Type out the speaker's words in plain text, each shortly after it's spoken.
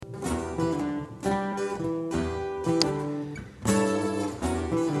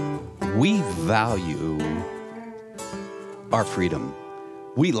We value our freedom.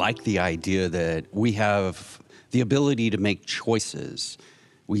 We like the idea that we have the ability to make choices.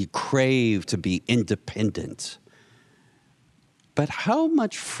 We crave to be independent. But how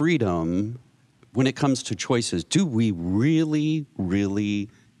much freedom, when it comes to choices, do we really, really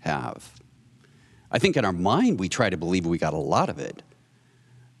have? I think in our mind, we try to believe we got a lot of it.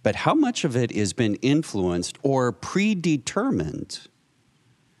 But how much of it has been influenced or predetermined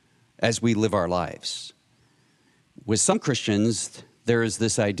as we live our lives? With some Christians, there is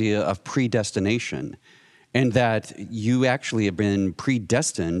this idea of predestination, and that you actually have been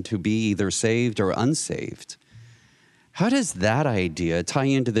predestined to be either saved or unsaved. How does that idea tie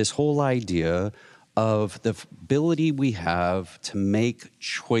into this whole idea of the ability we have to make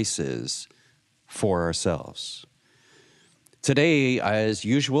choices for ourselves? Today, as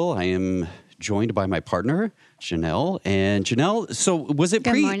usual, I am joined by my partner, Janelle. And Janelle, so was it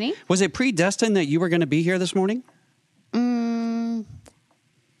Good morning. Was it predestined that you were going to be here this morning?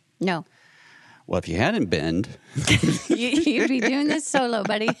 No. Well, if you hadn't been, You'd be doing this solo,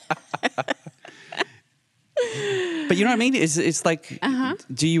 buddy. but you know what I mean? It's like,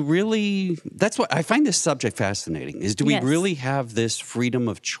 do you really, that's what, I find this subject fascinating, is do we Yes. really have this freedom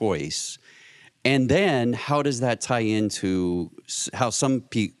of choice? And then how does that tie into how some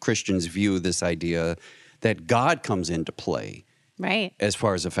Christians view this idea that God comes into play Right. as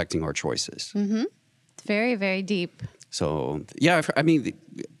far as affecting our choices? It's very, very deep. So, yeah, I mean,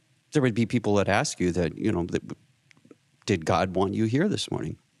 there would be people that ask you that, did God want you here this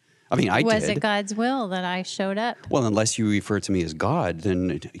morning? I mean, I Was did. it God's will that I showed up? Well, unless you refer to me as God,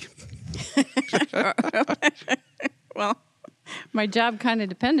 then Well, my job kind of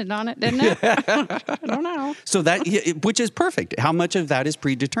depended on it, didn't it? I don't know. so that, which is perfect. How much of that is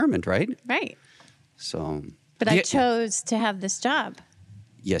predetermined, right? Right. So, But I yeah, chose to have this job.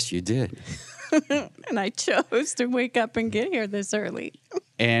 yes, you did. And I chose to wake up and get here this early.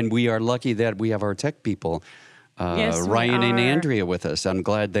 And we are lucky that we have our tech people, Yes, we Ryan and are. Andrea, with us. I'm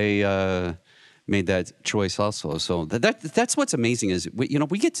glad they made that choice also. So that's what's amazing is, we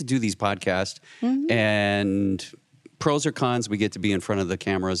get to do these podcasts, and pros or cons, we get to be in front of the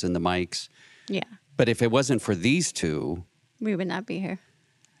cameras and the mics. Yeah. But if it wasn't for these two, We would not be here.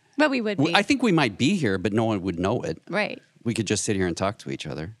 But we would be. I think we might be here, but no one would know it. Right. We could just sit here and talk to each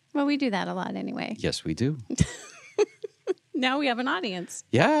other. Well, we do that a lot anyway. Yes, we do. Now we have an audience.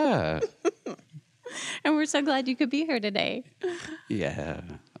 Yeah. And we're so glad you could be here today. Yeah.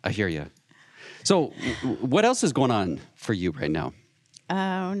 I hear you. So what else is going on for you right now?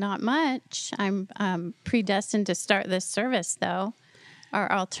 Oh, not much. I'm predestined to start this service, though. Our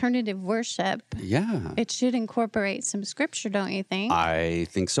alternative worship. Yeah. It should incorporate some scripture, don't you think? I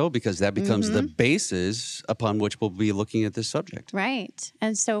think so, because that becomes the basis upon which we'll be looking at this subject. Right.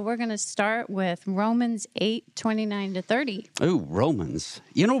 And so we're going to start with Romans 8:29-30. Oh, Romans.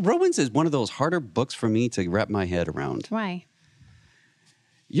 Romans is one of those harder books for me to wrap my head around. Why?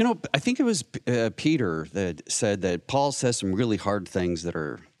 I think it was Peter that said that Paul says some really hard things that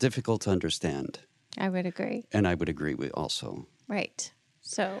are difficult to understand. I would agree. And I would agree with also. Right.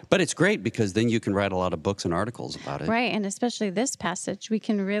 So, But it's great because then you can write a lot of books and articles about it. right. And especially this passage, we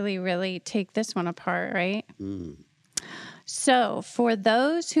can really, really take this one apart, right? So, for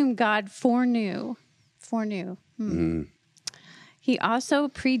those whom God foreknew, he also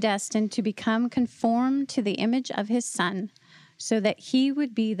predestined to become conformed to the image of his Son, so that he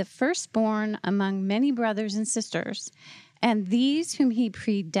would be the firstborn among many brothers and sisters. And these whom he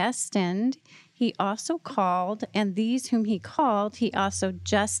predestined, he also called, and these whom he called, he also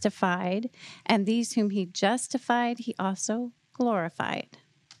justified, and these whom he justified, he also glorified.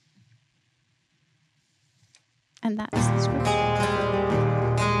 And that's the scripture.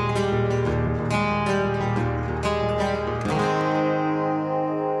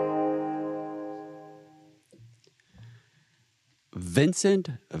 Vincent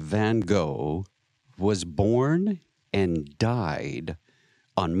van Gogh was born and died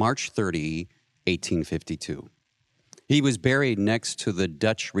on March 30, 1852. He was buried next to the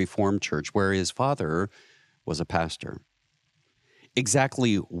Dutch Reformed Church where his father was a pastor.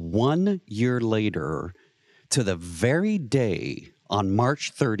 Exactly 1 year later, to the very day on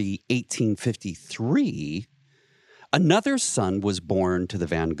March 30, 1853, another son was born to the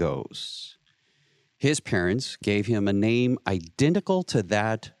Van Goghs. His parents gave him a name identical to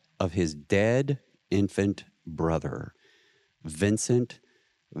that of his dead infant brother, Vincent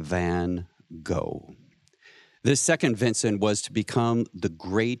van Gogh. This second Vincent was to become the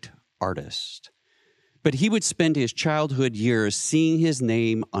great artist, but he would spend his childhood years seeing his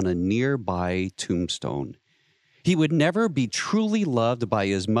name on a nearby tombstone. He would never be truly loved by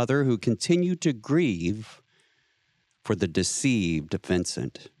his mother, who continued to grieve for the deceived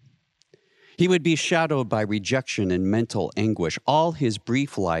Vincent. He would be shadowed by rejection and mental anguish all his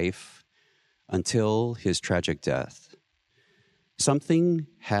brief life until his tragic death. Something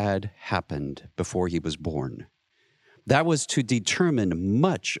had happened before he was born. That was to determine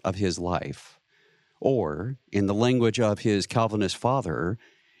much of his life. Or, in the language of his Calvinist father,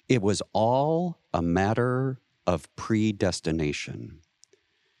 it was all a matter of predestination.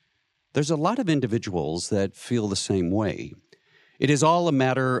 There's a lot of individuals that feel the same way. It is all a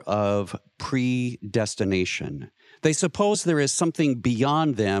matter of predestination. They suppose there is something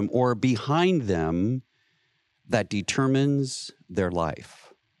beyond them or behind them that determines their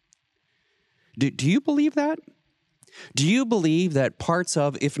life. Do you believe that? Do you believe that parts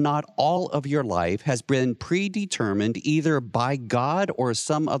of, if not all of your life has been predetermined either by God or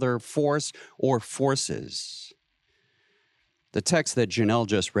some other force or forces? The text that Janelle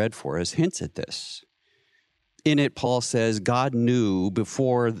just read for us hints at this. In it, Paul says, God knew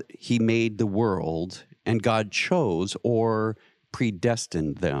before he made the world, and God chose or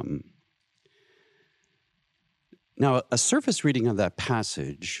predestined them. Now, a surface reading of that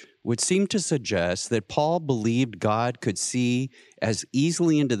passage would seem to suggest that Paul believed God could see as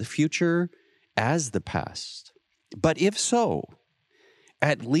easily into the future as the past. But if so,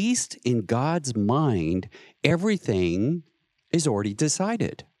 at least in God's mind, everything is already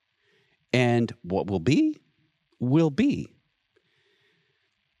decided. And what will be, will be.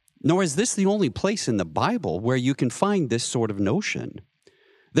 Nor is this the only place in the Bible where you can find this sort of notion.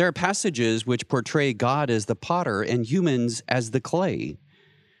 There are passages which portray God as the potter and humans as the clay.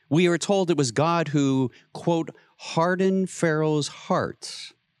 We are told it was God who, quote, hardened Pharaoh's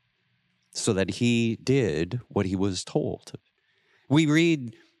heart so that he did what he was told. We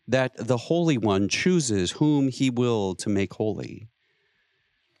read that the Holy One chooses whom he will to make holy.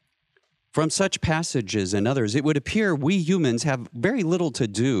 From such passages and others, it would appear we humans have very little to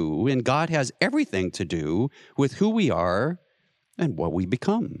do, and God has everything to do with who we are and what we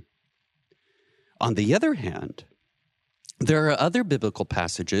become. On the other hand, there are other biblical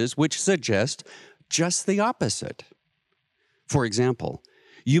passages which suggest just the opposite. For example,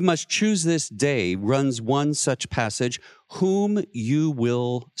 you must choose this day, runs one such passage, whom you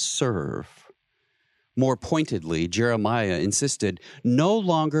will serve. More pointedly, Jeremiah insisted, no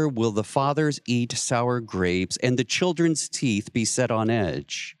longer will the fathers eat sour grapes and the children's teeth be set on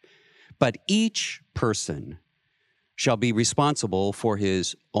edge, but each person shall be responsible for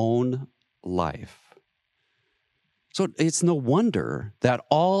his own life. So it's no wonder that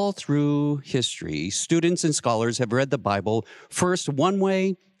all through history, students and scholars have read the Bible first one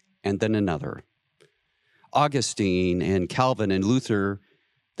way and then another. Augustine and Calvin and Luther,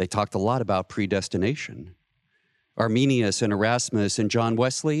 they talked a lot about predestination. Arminius and Erasmus and John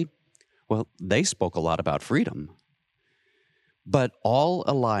Wesley, well, they spoke a lot about freedom. But all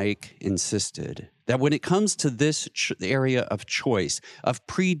alike insisted that when it comes to this area of choice, of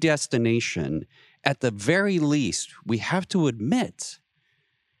predestination, at the very least, we have to admit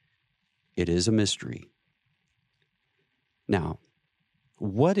it is a mystery. Now,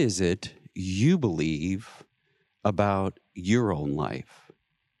 what is it you believe about your own life?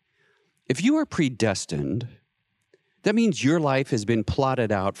 If you are predestined, that means your life has been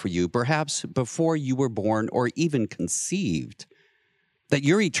plotted out for you, perhaps before you were born or even conceived, that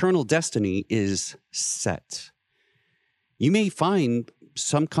your eternal destiny is set. You may find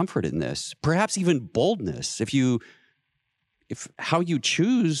some comfort in this, perhaps even boldness, if how you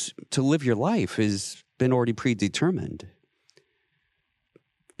choose to live your life has been already predetermined.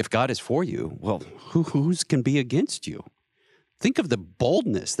 If God is for you, well, who can be against you? Think of the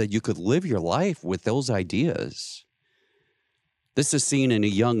boldness that you could live your life with those ideas. This is seen in a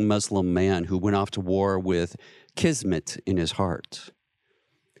young Muslim man who went off to war with kismet in his heart.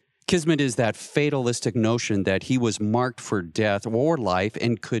 Kismet is that fatalistic notion that he was marked for death or life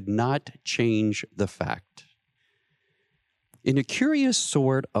and could not change the fact. In a curious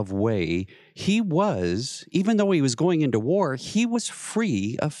sort of way, he was, even though he was going into war, he was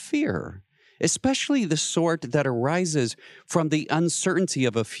free of fear, especially the sort that arises from the uncertainty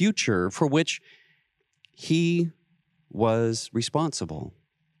of a future for which he was responsible.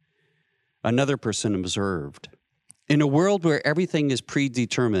 Another person observed, in a world where everything is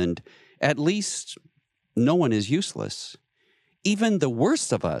predetermined, at least no one is useless. Even the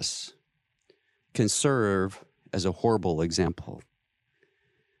worst of us can serve as a horrible example.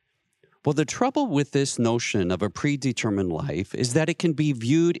 Well, the trouble with this notion of a predetermined life is that it can be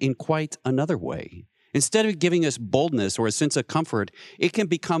viewed in quite another way. Instead of giving us boldness or a sense of comfort, it can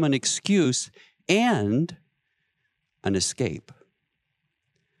become an excuse and an escape.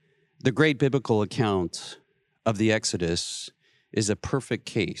 The great biblical account of the Exodus is a perfect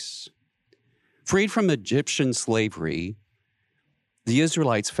case. Freed from Egyptian slavery, the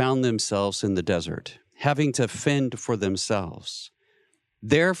Israelites found themselves in the desert, having to fend for themselves.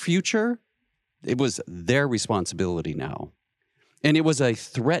 Their future, it was their responsibility now. And it was a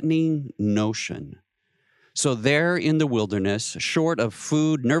threatening notion. So there in the wilderness, short of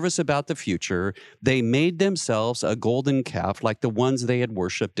food, nervous about the future, they made themselves a golden calf like the ones they had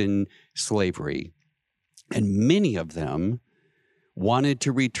worshiped in slavery. And many of them wanted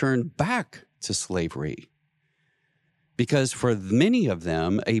to return back to slavery. Because for many of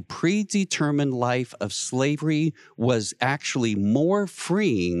them, a predetermined life of slavery was actually more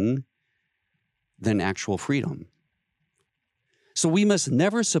freeing than actual freedom. So we must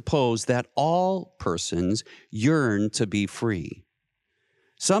never suppose that all persons yearn to be free.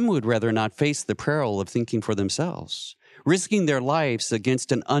 Some would rather not face the peril of thinking for themselves, risking their lives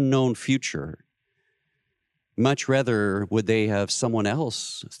against an unknown future. Much rather would they have someone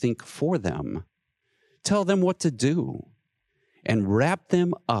else think for them, tell them what to do, and wrap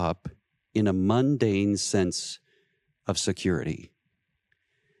them up in a mundane sense of security.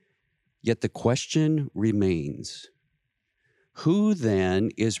 Yet the question remains, who then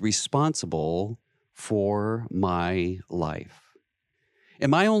is responsible for my life?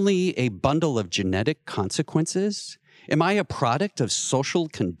 Am I only a bundle of genetic consequences? Am I a product of social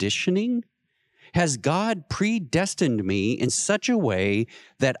conditioning? Has God predestined me in such a way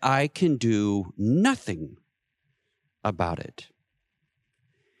that I can do nothing about it?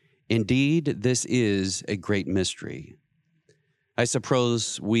 Indeed, this is a great mystery. I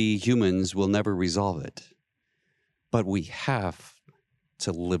suppose we humans will never resolve it. But we have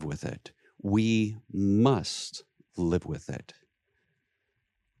to live with it. We must live with it.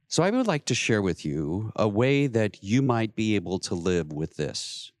 So I would like to share with you a way that you might be able to live with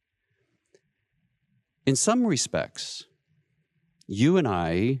this. In some respects, you and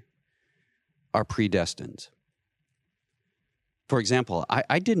I are predestined. For example,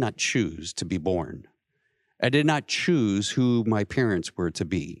 I did not choose to be born. I did not choose who my parents were to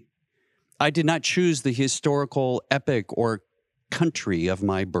be. I did not choose the historical epoch or country of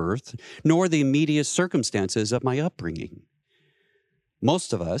my birth, nor the immediate circumstances of my upbringing.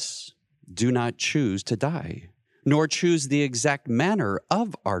 Most of us do not choose to die, nor choose the exact manner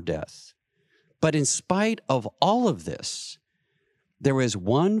of our death. But in spite of all of this, there is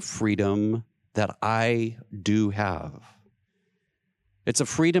one freedom that I do have. It's a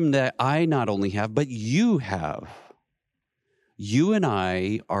freedom that I not only have, but you have. You and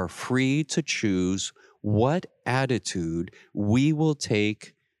I are free to choose what attitude we will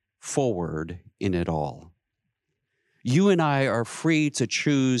take forward in it all. You and I are free to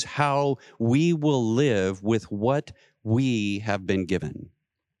choose how we will live with what we have been given.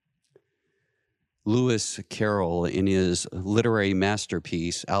 Lewis Carroll, in his literary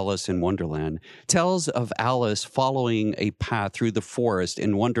masterpiece, Alice in Wonderland, tells of Alice following a path through the forest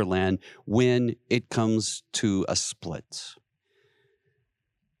in Wonderland when it comes to a split.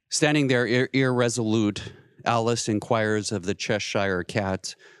 Standing there irresolute, Alice inquires of the Cheshire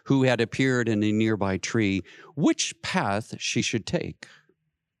Cat, who had appeared in a nearby tree, which path she should take.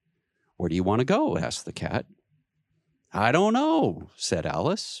 "Where do you want to go?" asked the cat. "I don't know," said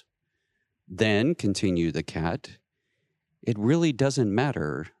Alice. "Then," continued the cat, "it really doesn't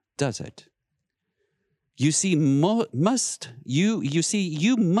matter, does it? You see, you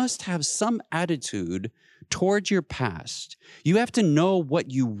must have some attitude towards your past. You have to know what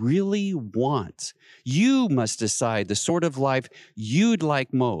you really want. You must decide the sort of life you'd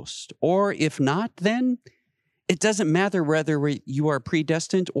like most. Or if not, then it doesn't matter whether you are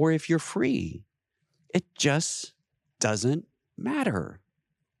predestined or if you're free. It just doesn't matter."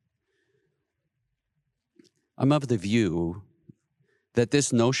 I'm of the view that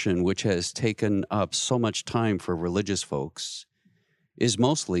this notion, which has taken up so much time for religious folks, is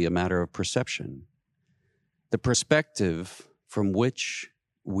mostly a matter of perception, the perspective from which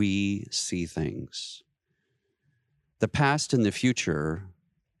we see things. The past and the future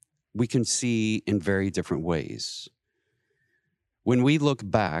we can see in very different ways. When we look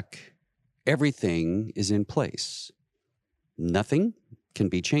back, everything is in place. Nothing can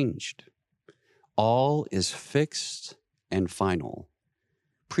be changed. All is fixed and final,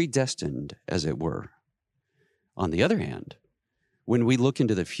 predestined, as it were. On the other hand, when we look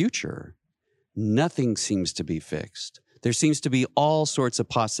into the future, nothing seems to be fixed. There seems to be all sorts of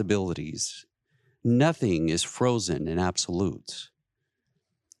possibilities. Nothing is frozen and absolute.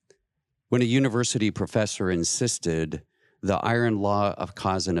 When a university professor insisted the iron law of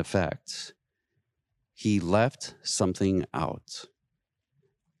cause and effect, he left something out: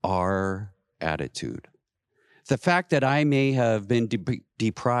 our attitude. The fact that I may have been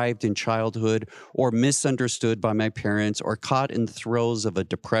deprived in childhood, or misunderstood by my parents, or caught in the throes of a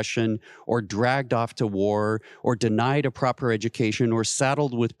depression, or dragged off to war, or denied a proper education, or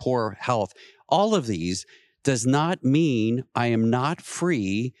saddled with poor health, all of these does not mean I am not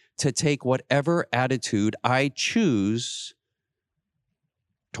free to take whatever attitude I choose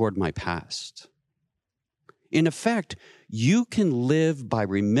toward my past. In effect, you can live by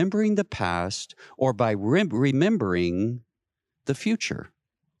remembering the past or by remembering the future.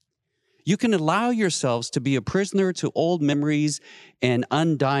 You can allow yourselves to be a prisoner to old memories and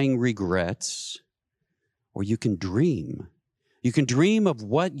undying regrets, or you can dream. You can dream of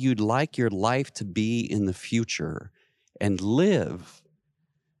what you'd like your life to be in the future and live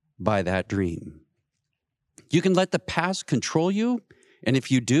by that dream. You can let the past control you, and if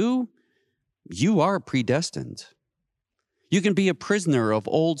you do, you are predestined. You can be a prisoner of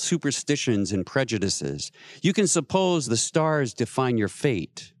old superstitions and prejudices. You can suppose the stars define your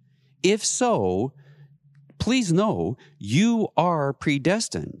fate. If so, please know you are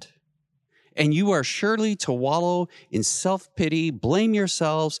predestined. And you are surely to wallow in self-pity, blame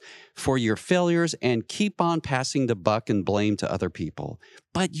yourselves for your failures, and keep on passing the buck and blame to other people.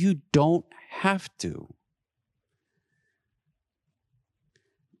 But you don't have to.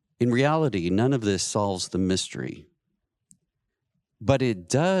 In reality, none of this solves the mystery, but it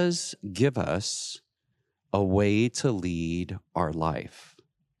does give us a way to lead our life.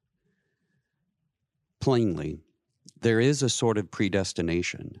 Plainly, there is a sort of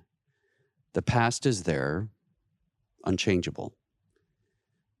predestination. The past is there, unchangeable,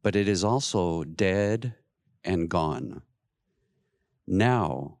 but it is also dead and gone.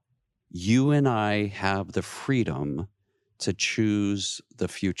 Now, you and I have the freedom to choose the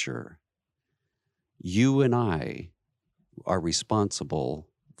future. You and I are responsible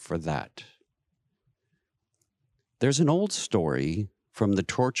for that. There's an old story from the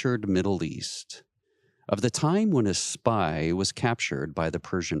tortured Middle East of the time when a spy was captured by the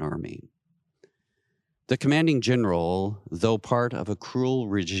Persian army. The commanding general, though part of a cruel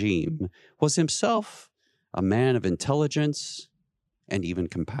regime, was himself a man of intelligence and even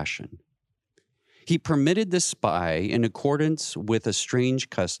compassion. He permitted the spy, in accordance with a strange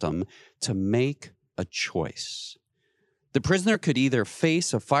custom, to make a choice. The prisoner could either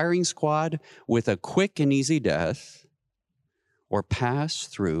face a firing squad with a quick and easy death, or pass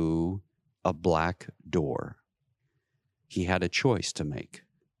through a black door. He had a choice to make.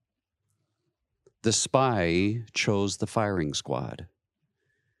 The spy chose the firing squad.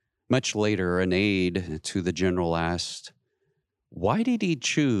 Much later, an aide to the general asked, "Why did he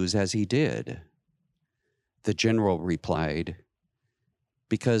choose as he did?" The general replied,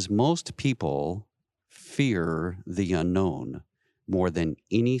 "Because most people fear the unknown more than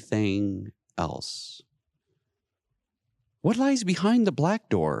anything else." "What lies behind the black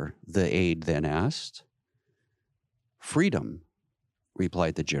door?" the aide then asked. "Freedom,"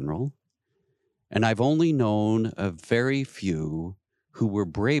 replied the general. "And I've only known a very few who were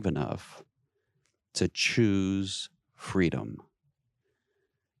brave enough to choose freedom."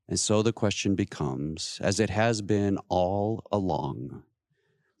 And so the question becomes, as it has been all along,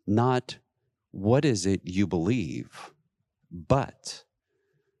 not what is it you believe, but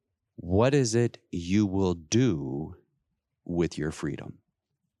what is it you will do with your freedom?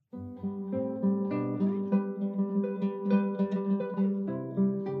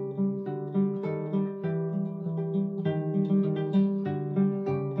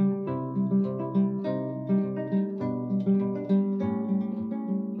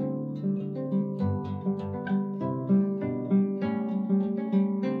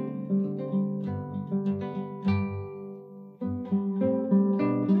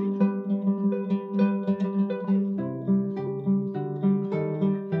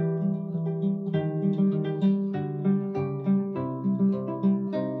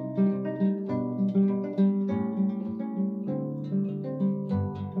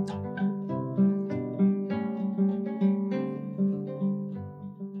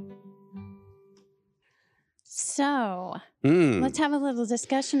 So, let's have a little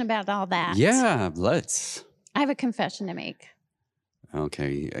discussion about all that. Yeah, let's. I have a confession to make.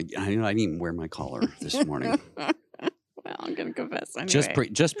 Okay. I didn't even wear my collar this morning. Well, I'm going to confess anyway.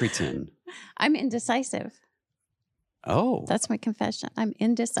 Just pretend. I'm indecisive. Oh. That's my confession. I'm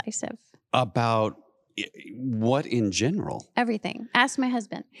indecisive. About what in general? Everything. Ask my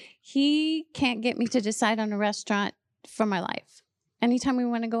husband. He can't get me to decide on a restaurant for my life. Anytime we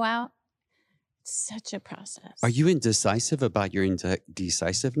want to go out, it's such a process. Are you indecisive about your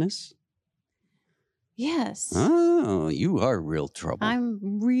indecisiveness? Yes. Oh, you are real trouble. I'm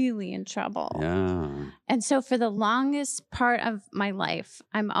really in trouble. Yeah. And so for the longest part of my life,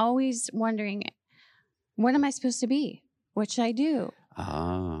 I'm always wondering, what am I supposed to be? What should I do?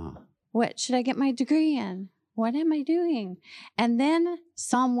 What should I get my degree in? What am I doing? And then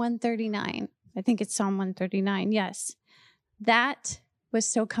Psalm 139. I think it's Psalm 139. Yes. That was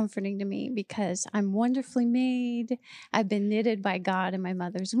so comforting to me because I'm wonderfully made. I've been knitted by God in my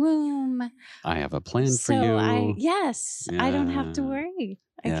mother's womb. I have a plan for So you. I don't have to Yeah. worry.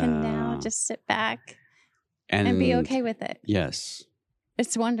 I can now Yeah. just sit back and be okay with it. Yes.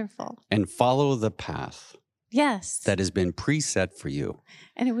 It's wonderful. And follow the path Yes. that has been preset for you.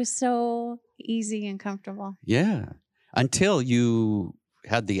 And it was so easy and comfortable. Yeah. Until you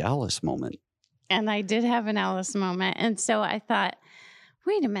had the Alice moment. And I did have an Alice moment. And so I thought,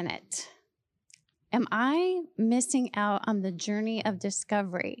 wait a minute. Am I missing out on the journey of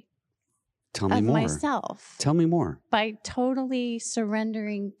discovery Tell me of more. myself Tell me more. by totally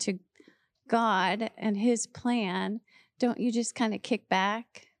surrendering to God and his plan? Don't you just kind of kick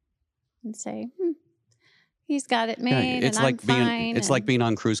back and say, he's got it made, it's and like I'm being fine. it's like being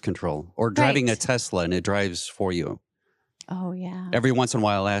on cruise control or driving a Right. Tesla and it drives for you. Oh, yeah. Every once in a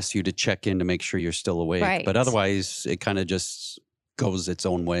while, asks you to check in to make sure you're still awake, Right. but otherwise, it kind of just goes its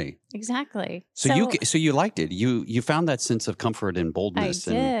own way. Exactly. So you liked it. You found that sense of comfort and I boldness.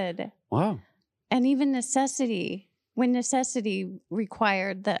 did. Wow. And even necessity, when necessity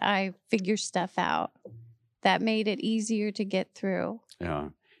required that I figure stuff out, that made it easier to get through Yeah.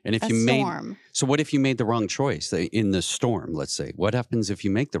 And if a you made storm. so, what if you made the wrong choice in the storm? Let's say, what happens if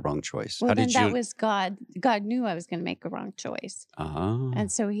you make the wrong choice? Well, How then did you? that was God. God knew I was going to make a wrong choice. Ah,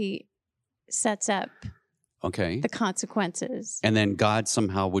 And so he sets up okay. the consequences. And then God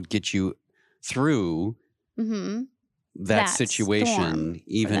somehow would get you through Mm-hmm. that That situation, storm,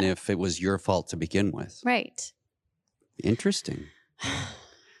 even that- if it was your fault to begin with. Right. Interesting.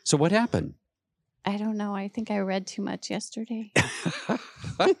 So, what happened? I don't know. I think I read too much yesterday.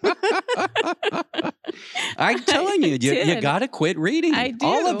 I'm telling you, you did. got to quit reading. I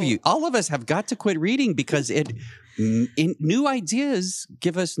All of do. you, all of us have got to quit reading because new ideas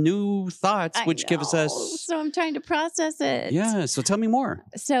give us new thoughts, I which gives know. us. So I'm trying to process it. Yeah. So tell me more.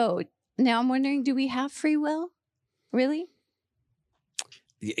 So now I'm wondering, do we have free will? Really?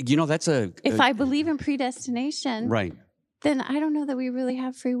 You know, that's If I believe in predestination, right. then I don't know that we really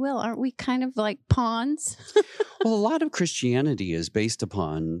have free will. Aren't we kind of like pawns? Well, a lot of Christianity is based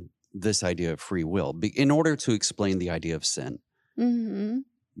upon this idea of free will. In order to explain the idea of sin, Mm-hmm.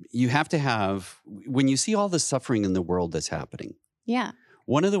 you have to have, when you see all the suffering in the world that's happening, Yeah.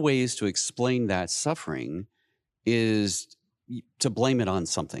 one of the ways to explain that suffering is to blame it on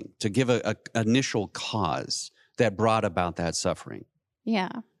something, to give a initial cause that brought about that suffering. Yeah.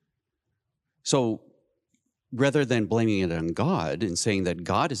 So rather than blaming it on God and saying that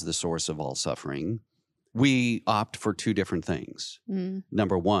God is the source of all suffering, we opt for two different things. Mm.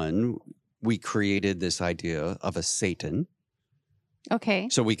 Number one, we created this idea of a Satan. Okay.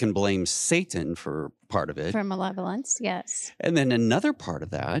 So we can blame Satan for part of it. For malevolence. Yes. And then another part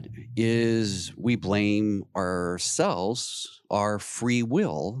of that is we blame ourselves, our free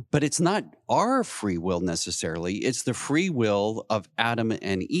will, but it's not our free will necessarily. It's the free will of Adam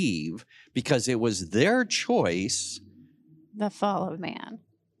and Eve because it was their choice The fall of man.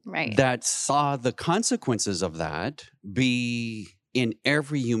 Right. that saw the consequences of that be in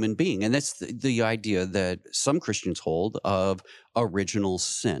every human being. And that's the idea that some Christians hold of original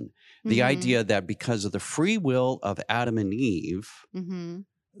sin. The Mhm. idea that because of the free will of Adam and Eve, Mm-hmm.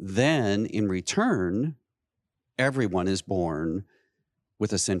 then in return, everyone is born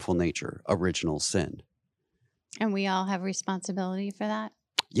with a sinful nature, original sin. And we all have responsibility for that.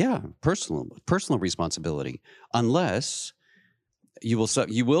 Yeah, personal responsibility. Unless you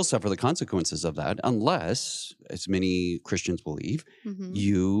will suffer the consequences of that, unless, as many Christians believe, Mm-hmm.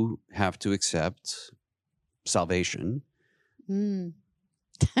 you have to accept salvation. Mm.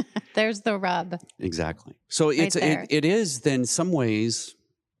 There's the rub. Exactly. So there. it is then some ways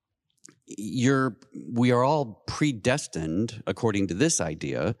we are all predestined according to this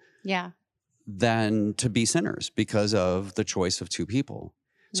idea Yeah. than to be sinners because of the choice of two people.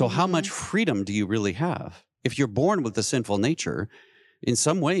 So how Mhm. much freedom do you really have? If you're born with a sinful nature, in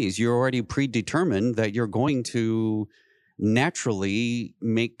some ways you're already predetermined that you're going to naturally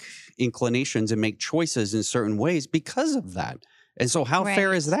make inclinations and make choices in certain ways because of that. And so how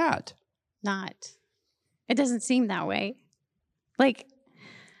fair is Right. that? Not. It doesn't seem that way. Like,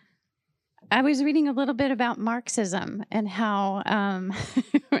 I was reading a little bit about Marxism and how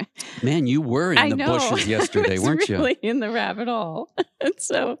Man, you were in I the know. bushes yesterday, I was weren't you? really in the rabbit hole. And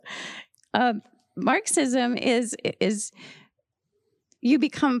so Marxism is you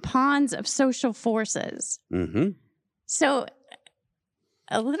become pawns of social forces. Mm-hmm. So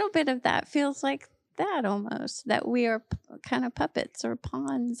a little bit of that feels like that almost, that we are kind of puppets or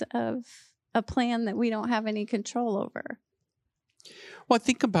pawns of a plan that we don't have any control over. Well, I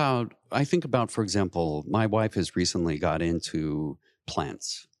think about, for example, my wife has recently got into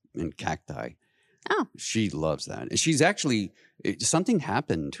plants and cacti. Oh. She loves that. And she's actually, something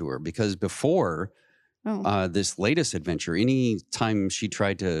happened to her because before this latest adventure, any time she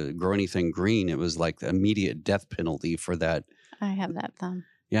tried to grow anything green, it was like the immediate death penalty for that. I have that thumb.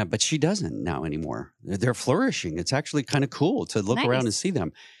 Yeah, but she doesn't now anymore. They're flourishing. It's actually kind of cool to look around and see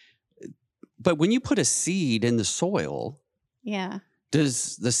them. But when you put a seed in the soil, yeah,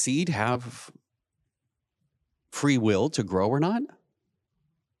 does the seed have free will to grow or not?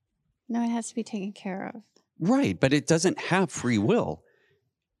 No, it has to be taken care of. Right, but it doesn't have free will.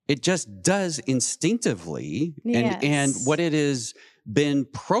 It just does instinctively. Yes. And what it has been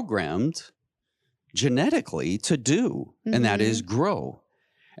programmed genetically to do, and that is grow.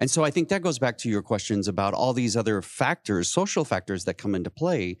 And so I think that goes back to your questions about all these other factors, social factors that come into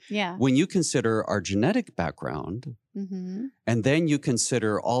play. Yeah. When you consider our genetic background, and then you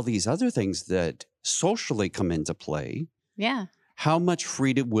consider all these other things that socially come into play. Yeah. How much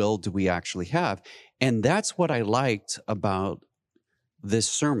free will do we actually have? And that's what I liked about this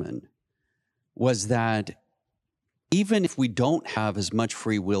sermon, was that even if we don't have as much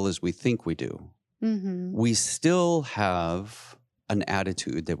free will as we think we do, we still have an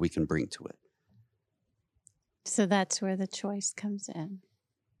attitude that we can bring to it. So that's where the choice comes in.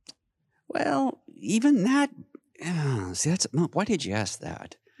 Well, even that, why did you ask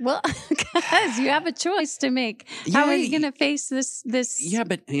that? Well, because you have a choice to make. How are you going to face this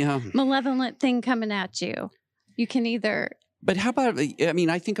malevolent thing coming at you? You can either... But how about,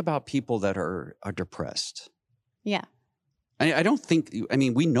 I think about people that are depressed. Yeah. I don't think,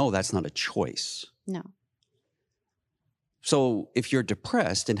 we know that's not a choice. No. So if you're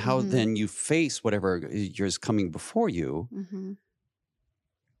depressed and how then you face whatever is coming before you,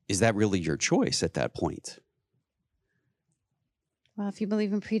 is that really your choice at that point? Well, if you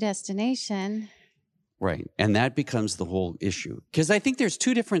believe in predestination. Right. And that becomes the whole issue. Because I think there's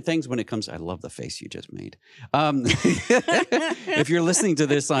two different things when it comes. I love the face you just made. If you're listening to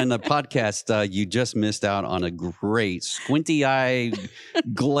this on the podcast, you just missed out on a great squinty eye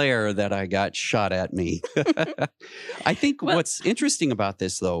glare that I got shot at me. I think what's interesting about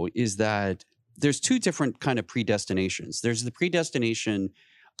this, though, is that there's two different kind of predestinations. There's the predestination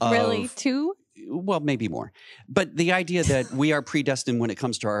of... Really? Two? Well, maybe more. But the idea that we are predestined when it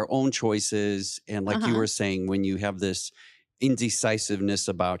comes to our own choices. And like you were saying, when you have this indecisiveness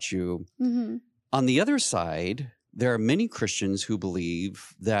about you. On the other side, there are many Christians who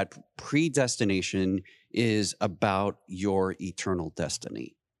believe that predestination is about your eternal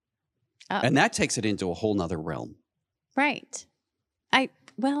destiny. And that takes it into a whole nother realm. Right. I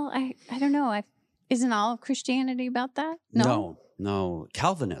don't know. Isn't all of Christianity about that? No.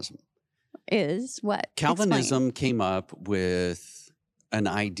 Calvinism. Is what? Calvinism came up with an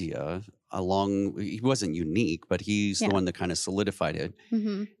idea he wasn't unique, but he's the one that kind of solidified it.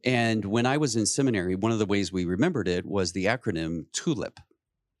 And when I was in seminary, one of the ways we remembered it was the acronym TULIP.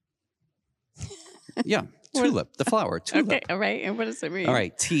 Yeah, tulip, the flower, tulip. Okay, all right. And what does it mean? All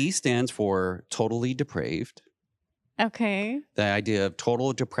right, T stands for totally depraved. Okay. The idea of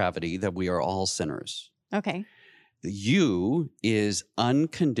total depravity, that we are all sinners. Okay. The U is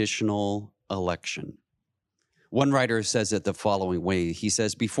unconditional election. One writer says it the following way. He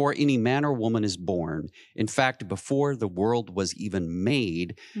says, before any man or woman is born, in fact, before the world was even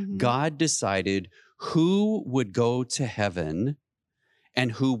made, God decided who would go to heaven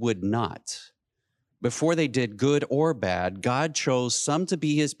and who would not. Before they did good or bad, God chose some to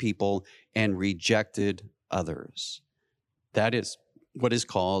be his people and rejected others. That is what is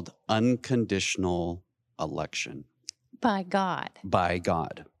called unconditional election. By God. By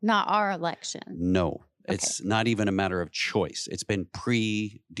God. Not our election. No, it's not even a matter of choice. It's been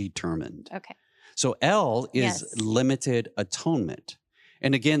predetermined. Okay. So L is limited atonement.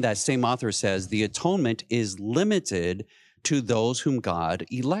 And again, that same author says the atonement is limited to those whom God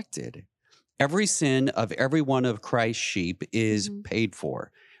elected. Every sin of every one of Christ's sheep is paid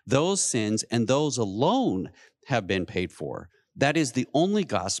for. Those sins and those alone have been paid for. That is the only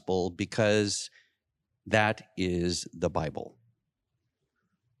gospel, because that is the Bible.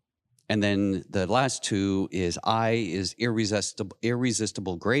 And then the last two is I is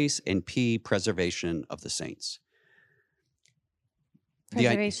irresistible grace, and P, preservation of the saints.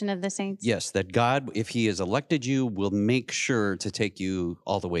 Preservation of the saints. Yes, that God, if he has elected you, will make sure to take you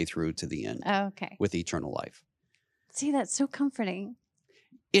all the way through to the end Oh, okay. with eternal life. See, that's so comforting.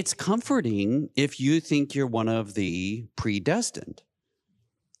 It's comforting if you think you're one of the predestined.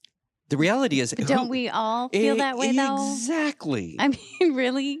 The reality is, But don't we all feel that way, though? Exactly. I mean,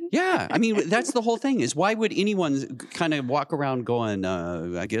 really? Yeah. I mean, that's the whole thing is why would anyone kind of walk around going,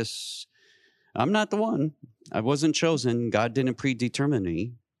 I guess I'm not the one. I wasn't chosen. God didn't predetermine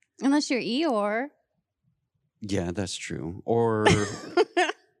me. Unless you're Eeyore. Yeah, that's true. Or,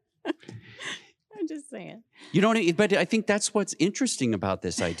 I'm just saying. you know what I mean? But I think that's what's interesting about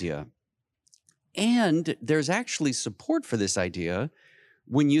this idea. And there's actually support for this idea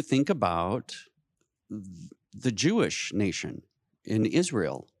when you think about the Jewish nation in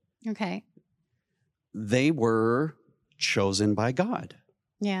Israel. Okay. They were chosen by God.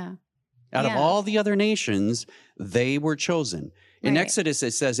 Yeah. Out of all the other nations, they were chosen. In Right. Exodus,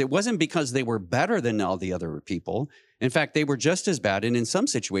 it says it wasn't because they were better than all the other people. In fact, they were just as bad, and in some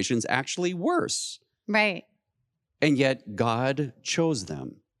situations, actually worse. Right. And yet, God chose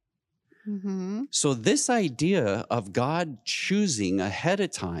them. Mm-hmm. So, this idea of God choosing ahead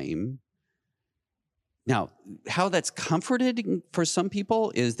of time, now, how that's comforted for some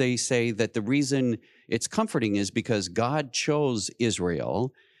people is they say that the reason it's comforting is because God chose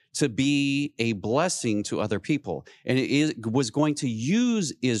Israel to be a blessing to other people. And it was going to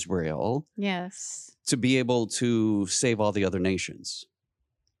use Israel Yes. to be able to save all the other nations.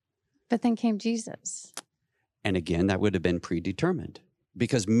 But then came Jesus. And again, that would have been predetermined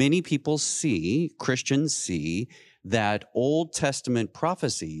because many people Christians see that Old Testament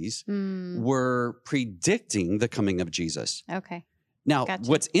prophecies were predicting the coming of Jesus. Okay. Now, Gotcha.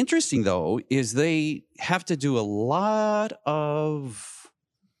 what's interesting though, is they have to do a lot of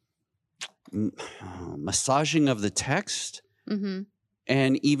massaging of the text Mm-hmm.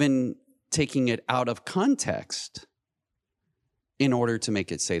 and even taking it out of context in order to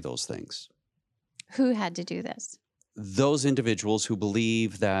make it say those things. Who had to do this? Those individuals who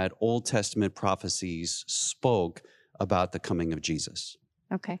believe that Old Testament prophecies spoke about the coming of Jesus.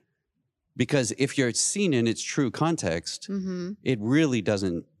 Okay. Because if you're seen in its true context, Mm-hmm. it really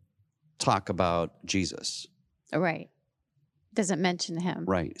doesn't talk about Jesus. Right. Doesn't mention him.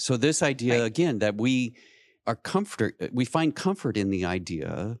 Right. So this idea, Right. again, that we find comfort in the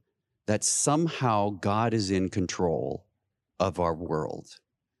idea that somehow God is in control of our world.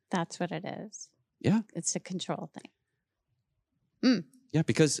 That's what it is. Yeah. It's a control thing. Yeah,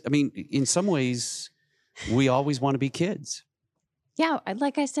 because, I mean, in some ways, we always want to be kids. Yeah.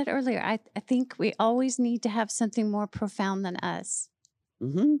 Like I said earlier, I think we always need to have something more profound than us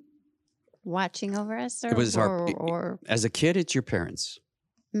Mm-hmm. watching over us. Or, It was or as a kid, it's your parents.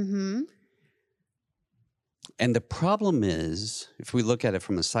 mm-hmm. And the problem is, if we look at it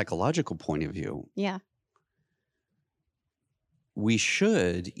from a psychological point of view, Yeah. we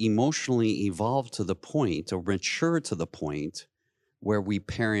should emotionally evolve to the point or mature to the point where we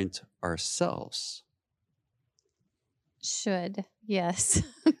parent ourselves. Should. Yes.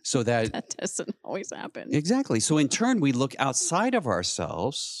 So that, That doesn't always happen. exactly. So in turn, we look outside of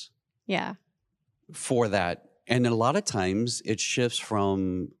ourselves Yeah. for that. And a lot of times it shifts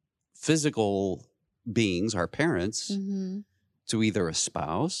from physical beings, our parents, Mm-hmm. to either a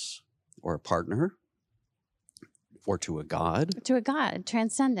spouse or a partner or to a God. To a God,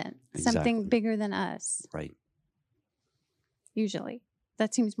 transcendent, Exactly. something bigger than us, Right. usually.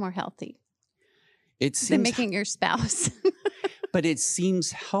 That seems more healthy It than seems, making your spouse. but it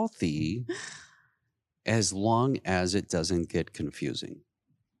seems healthy as long as it doesn't get confusing.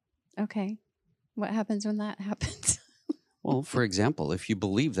 Okay. What happens when that happens? Well, for example, if you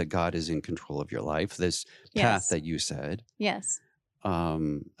believe that God is in control of your life, this Yes. path that you said, Yes. I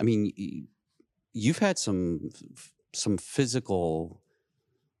mean, you've had some physical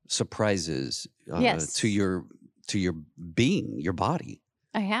surprises Yes. to your being, your body.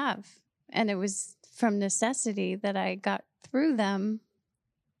 I have. And it was from necessity that I got through them,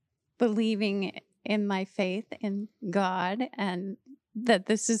 believing in my faith in God and that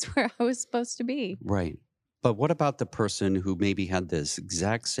this is where I was supposed to be. Right. But what about the person who maybe had this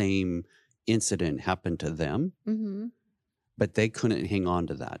exact same incident happen to them, Mm-hmm. but they couldn't hang on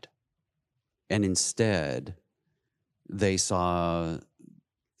to that? And instead, they saw,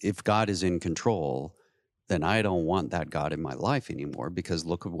 if God is in control, then I don't want that God in my life anymore because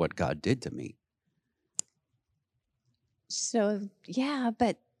look at what God did to me. So, yeah,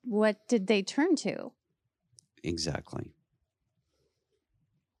 but what did they turn to? Exactly.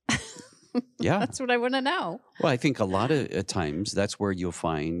 Yeah. That's what I want to know. Well, I think a lot of times that's where you'll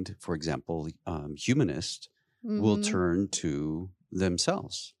find, for example, humanists will Mhm. turn to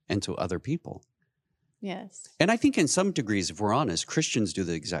themselves and to other people. Yes. And I think in some degrees, if we're honest, Christians do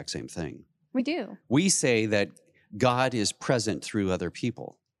the exact same thing. We do. We say that God is present through other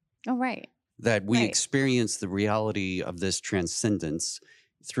people, Oh, right. that we Right. experience the reality of this transcendence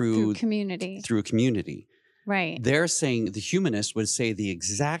Through through community. community. Right. They're saying, the humanists would say the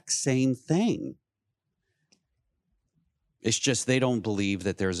exact same thing. It's just they don't believe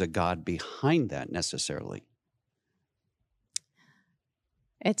that there's a God behind that necessarily.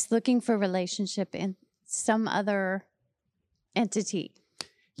 It's looking for relationship in some other entity.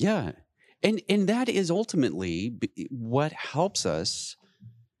 Yeah. And that is ultimately what helps us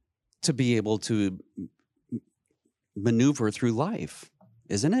to be able to maneuver through life,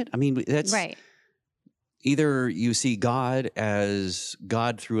 isn't it? I mean, that's Right. either you see God as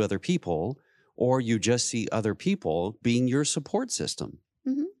God through other people, or you just see other people being your support system.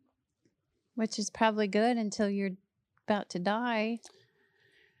 Mm-hmm. Which is probably good until you're about to die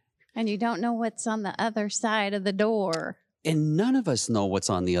and you don't know what's on the other side of the door. And none of us know what's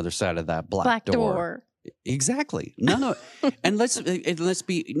on the other side of that black door. Exactly. None of. And let's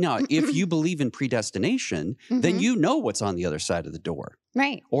be now. If you believe in predestination, then Mhm. you know what's on the other side of the door,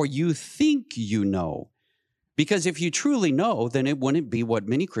 Right. or you think you know. Because if you truly know, then it wouldn't be what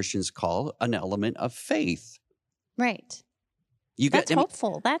many Christians call an element of faith. Right. You That's I mean,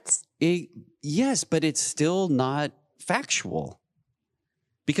 hopeful. That's yes, but it's still not factual.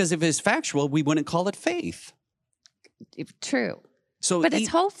 Because if it's factual, we wouldn't call it faith. true. So, But it's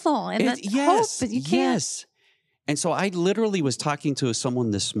hopeful. And that's hope. But you can't. yes. And so I literally was talking to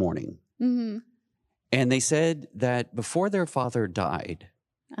someone this morning, Mm-hmm. and they said that before their father died,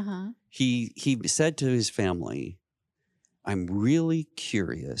 Uh-huh. he said to his family, "I'm really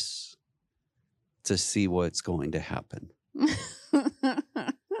curious to see what's going to happen."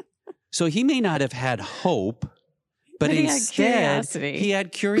 So he may not have had hope, but he had instead curiosity. he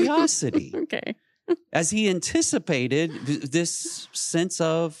had curiosity Okay. as he anticipated this sense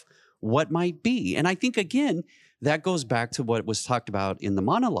of what might be. And I think, again, that goes back to what was talked about in the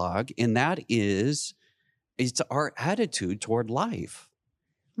monologue, and that is it's our attitude toward life.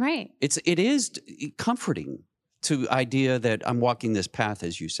 Right. It is comforting to idea that I'm walking this path,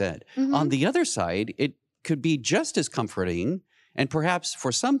 as you said. Mhm. On the other side, it could be just as comforting, and perhaps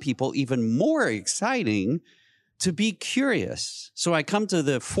for some people even more exciting, to be curious. So I come to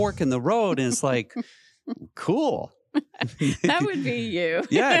the fork in the road, and it's like, cool. That would be you.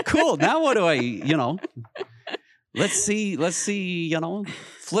 Yeah, cool. Now what do let's see,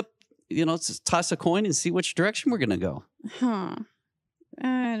 flip, toss a coin and see which direction we're going to go. Huh.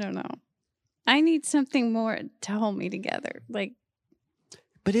 I don't know. I need something more to hold me together. Like,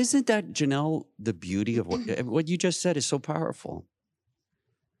 But isn't that, Janelle, the beauty of what you just said is so powerful?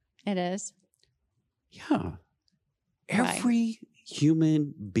 it is. Yeah. Why? Every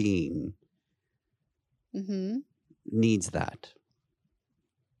human being Mm-hmm. needs that.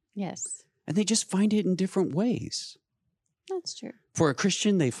 Yes. And they just find it in different ways. That's true. For a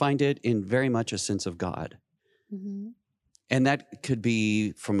Christian, they find it in very much a sense of God. Mm-hmm. And that could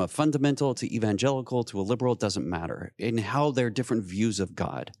be from a fundamental to evangelical to a liberal, it doesn't matter, in how they're different views of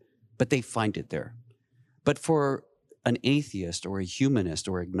God, but they find it there. But for an atheist or a humanist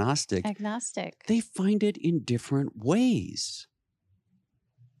or agnostic, they find it in different ways.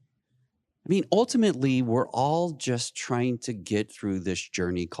 I mean, ultimately, we're all just trying to get through this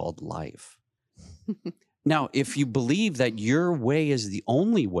journey called life. Now, if you believe that your way is the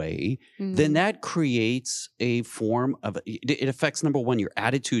only way, then that creates a form of, it affects, number one, your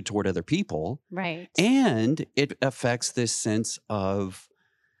attitude toward other people. Right. And it affects this sense of,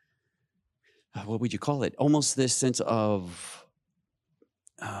 what would you call it? Almost this sense of,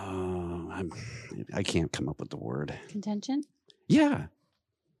 I can't come up with the word. Contention? Yeah.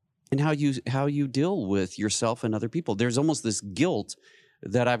 And how you deal with yourself and other people. There's almost this guilt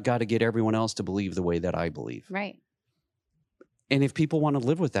that I've got to get everyone else to believe the way that I believe. Right. And if people want to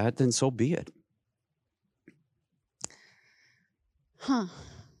live with that, then so be it. Huh.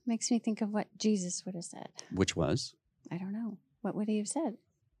 Makes me think of what Jesus would have said. Which was? I don't know. What would he have said?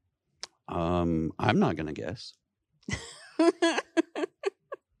 I'm not going to guess.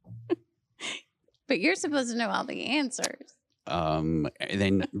 But you're supposed to know all the answers.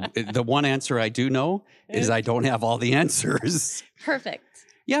 Then the one answer I do know is I don't have all the answers. Perfect.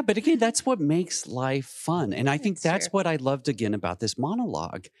 Yeah, but again, that's what makes life fun. And I think that's true. what I loved again about this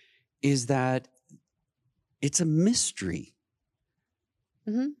monologue is that it's a mystery.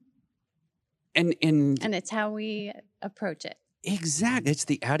 Mm-hmm. And it's how we approach it. Exactly. It's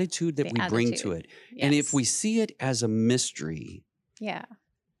the attitude that we bring to it. Yes. And if we see it as a mystery, yeah,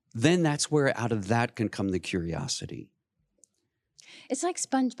 then that's where out of that can come the curiosity. It's like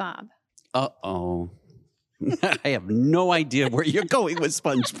SpongeBob. Uh-oh. I have no idea where you're going with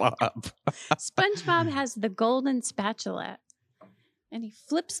SpongeBob. SpongeBob has the golden spatula, and he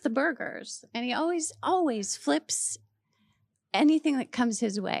flips the burgers, and he always flips anything that comes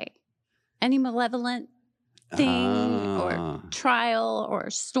his way. Any malevolent thing or trial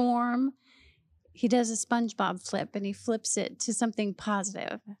or storm, he does a SpongeBob flip, and he flips it to something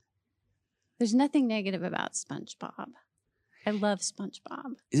positive. There's nothing negative about SpongeBob. I love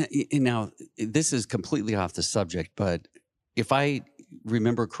SpongeBob. Now, this is completely off the subject, but if I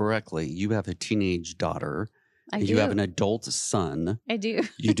remember correctly, you have a teenage daughter. I do. You have an adult son. I do.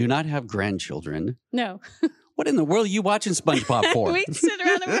 You do not have grandchildren. No. What in the world are you watching SpongeBob for? We sit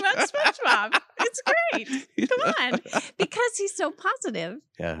around and we watch SpongeBob. It's great. Come on. Because he's so positive.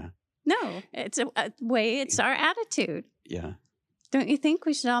 Yeah. No, it's a way, it's our attitude. Yeah. Don't you think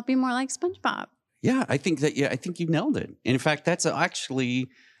we should all be more like SpongeBob? Yeah, I think you nailed it. And in fact, that's actually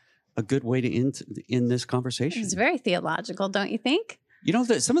a good way to end this conversation. It's very theological, don't you think? You know,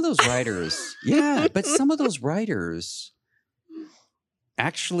 that some of those writers, but some of those writers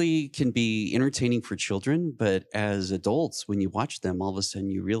actually can be entertaining for children, but as adults, when you watch them, all of a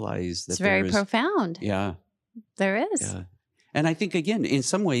sudden you realize that it's very profound. Yeah. There is. Yeah. And I think, again, in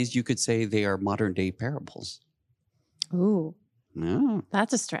some ways, you could say they are modern day parables. Ooh. Yeah.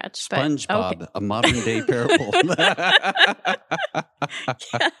 That's a stretch. SpongeBob, okay. a modern day parable.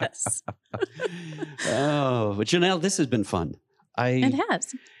 Yes. Oh, but Janelle, this has been fun. It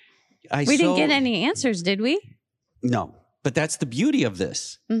has. We didn't get any answers, did we? No, but that's the beauty of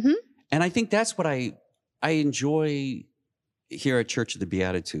this. Mm-hmm. And I think that's what I enjoy here at Church of the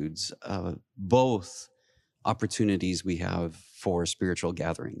Beatitudes, both opportunities we have for spiritual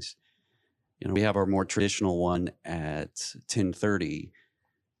gatherings. You know, we have our more traditional one at 10:30.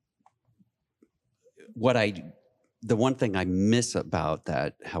 The one thing I miss about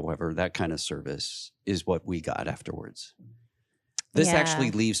that, however, that kind of service is what we got afterwards. This actually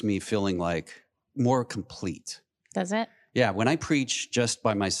leaves me feeling like more complete. Does it? Yeah, when I preach just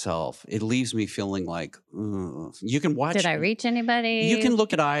by myself, it leaves me feeling like, you can watch. Did I reach anybody? You can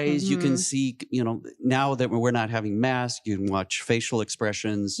look at eyes. Mm-hmm. You can see, now that we're not having masks, you can watch facial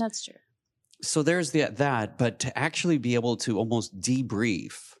expressions. That's true. So there's that, but to actually be able to almost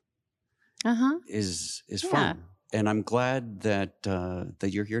debrief is fun. And I'm glad that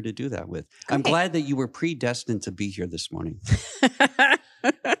that you're here to do that with. Great. I'm glad that you were predestined to be here this morning.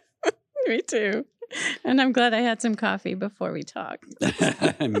 Me too. And I'm glad I had some coffee before we talked.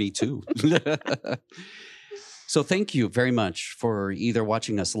 Me too. So thank you very much for either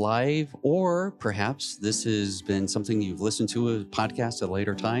watching us live, or perhaps this has been something you've listened to a podcast at a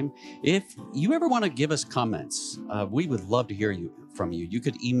later time. If you ever want to give us comments, we would love to hear from you. You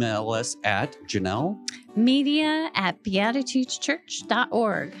could email us at Janelle.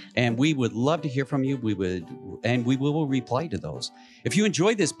 media@beatitudeschurch.org. And we would love to hear from you. We will reply to those. If you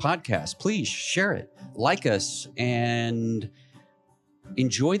enjoyed this podcast, please share it, like us, and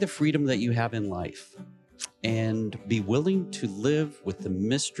enjoy the freedom that you have in life. And be willing to live with the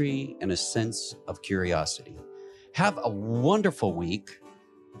mystery and a sense of curiosity. Have a wonderful week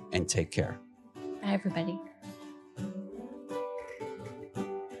and take care. Bye, everybody.